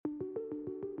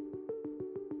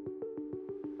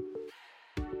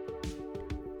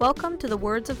Welcome to the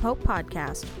Words of Hope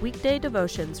podcast, weekday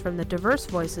devotions from the diverse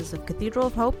voices of Cathedral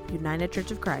of Hope, United Church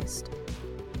of Christ.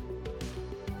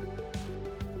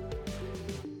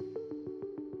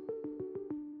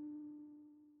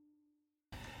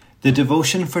 The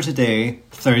devotion for today,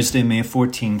 Thursday, May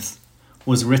 14th,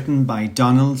 was written by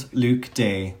Donald Luke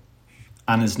Day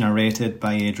and is narrated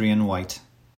by Adrian White.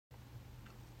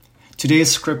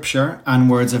 Today's scripture and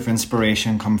words of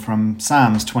inspiration come from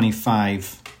Psalms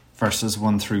 25, verses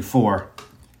 1 through 4.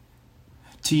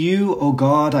 To you, O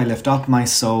God, I lift up my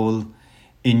soul.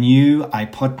 In you I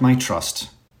put my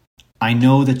trust. I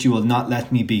know that you will not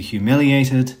let me be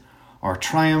humiliated or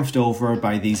triumphed over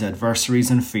by these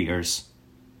adversaries and fears.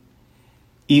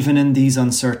 Even in these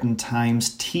uncertain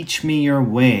times, teach me your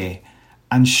way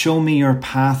and show me your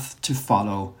path to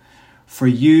follow. For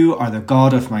you are the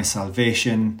God of my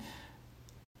salvation,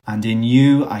 and in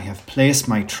you I have placed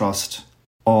my trust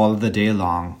all the day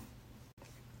long.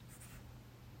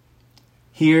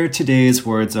 Hear today's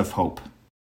words of hope.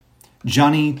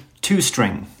 Johnny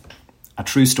Two-String, a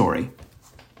true story.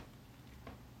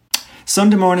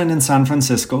 Sunday morning in San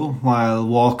Francisco, while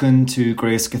walking to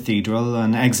Grace Cathedral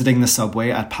and exiting the subway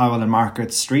at Powell and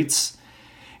Market Streets,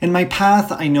 in my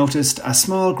path I noticed a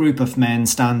small group of men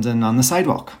standing on the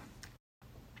sidewalk.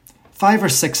 5 or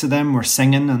 6 of them were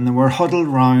singing and they were huddled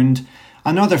round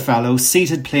another fellow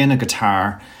seated playing a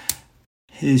guitar.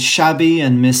 His shabby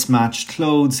and mismatched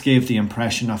clothes gave the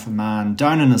impression of a man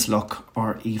down on his luck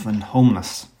or even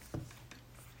homeless.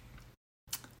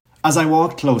 As I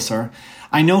walked closer,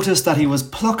 I noticed that he was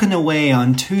plucking away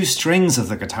on 2 strings of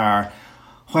the guitar,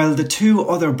 while the 2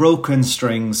 other broken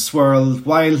strings swirled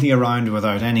wildly around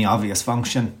without any obvious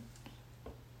function.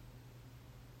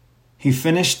 He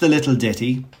finished the little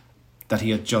ditty that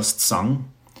he had just sung,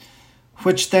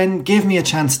 which then gave me a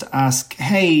chance to ask,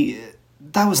 "Hey,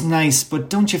 that was nice, but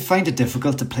don't you find it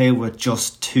difficult to play with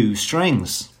just 2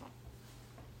 strings?"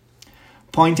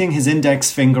 Pointing his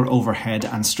index finger overhead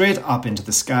and straight up into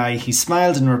the sky, he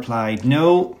smiled and replied,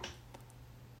 "No,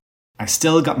 I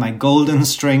still got my golden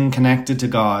string connected to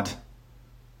God."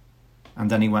 And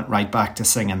then he went right back to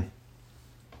singing.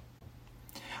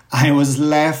 I was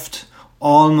left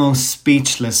almost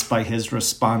speechless by his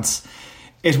response.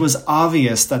 It was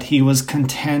obvious that he was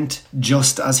content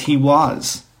just as he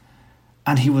was,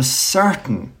 and he was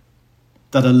certain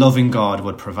that a loving God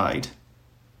would provide.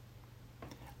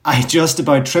 I just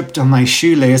about tripped on my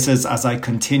shoelaces as I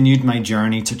continued my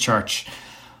journey to church.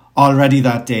 Already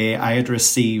that day I had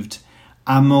received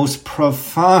a most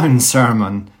profound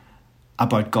sermon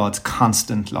about God's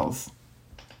constant love.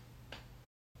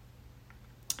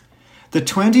 The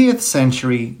 20th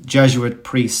century Jesuit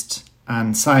priest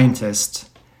and scientist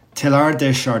Teilhard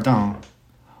de Chardin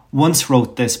once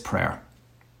wrote this prayer: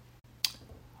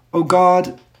 "O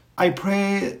God, I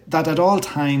pray that at all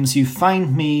times you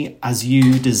find me as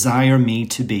you desire me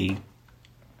to be,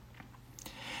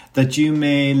 that you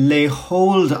may lay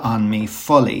hold on me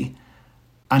fully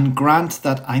and grant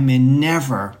that I may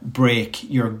never break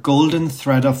your golden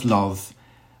thread of love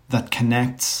that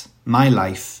connects my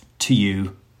life to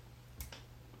you."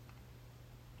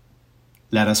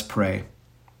 Let us pray.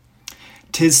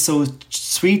 'Tis so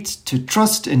sweet to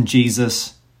trust in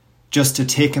Jesus, just to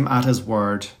take him at his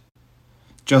word,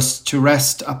 just to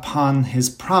rest upon his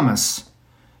promise,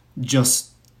 just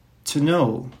to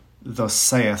know, thus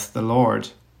saith the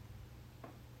Lord.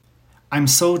 I'm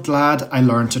so glad I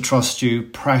learned to trust you,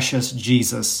 precious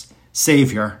Jesus,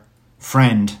 Saviour,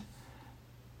 friend.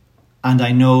 And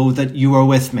I know that you are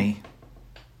with me,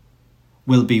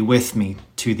 will be with me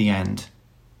to the end.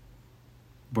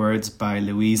 Words by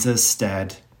Louisa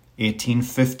Stead,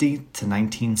 1850 to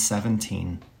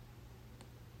 1917.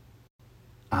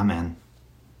 Amen.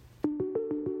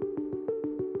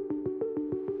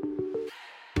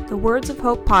 The Words of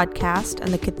Hope podcast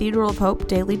and the Cathedral of Hope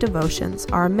daily devotions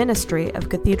are a ministry of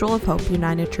Cathedral of Hope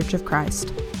United Church of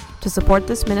Christ. To support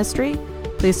this ministry,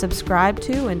 please subscribe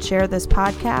to and share this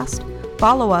podcast,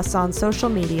 follow us on social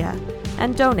media,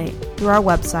 and donate through our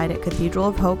website at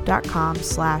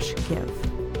cathedralofhope.com/give.